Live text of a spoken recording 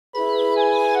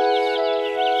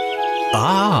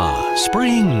Ah,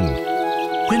 spring!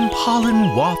 When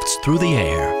pollen wafts through the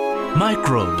air,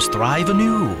 microbes thrive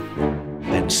anew,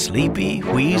 and sleepy,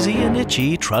 wheezy, and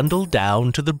itchy trundle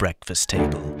down to the breakfast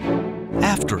table.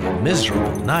 After a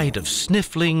miserable night of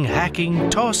sniffling, hacking,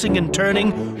 tossing, and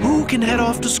turning, who can head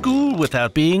off to school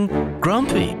without being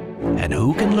grumpy? And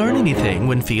who can learn anything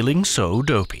when feeling so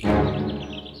dopey?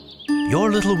 Your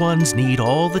little ones need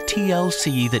all the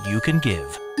TLC that you can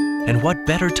give. And what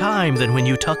better time than when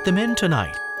you tuck them in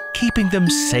tonight, keeping them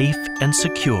safe and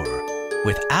secure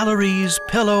with AllerEase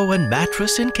pillow and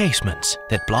mattress encasements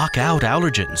that block out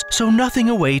allergens so nothing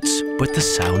awaits but the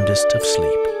soundest of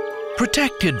sleep.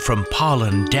 Protected from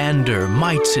pollen, dander,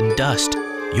 mites, and dust,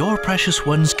 your precious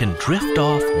ones can drift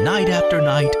off night after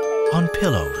night on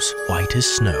pillows white as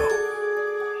snow.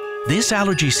 This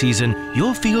allergy season,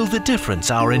 you'll feel the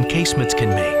difference our encasements can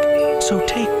make. So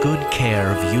take good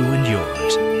care of you and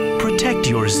yours. Protect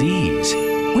your Z's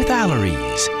with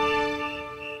AllerEase.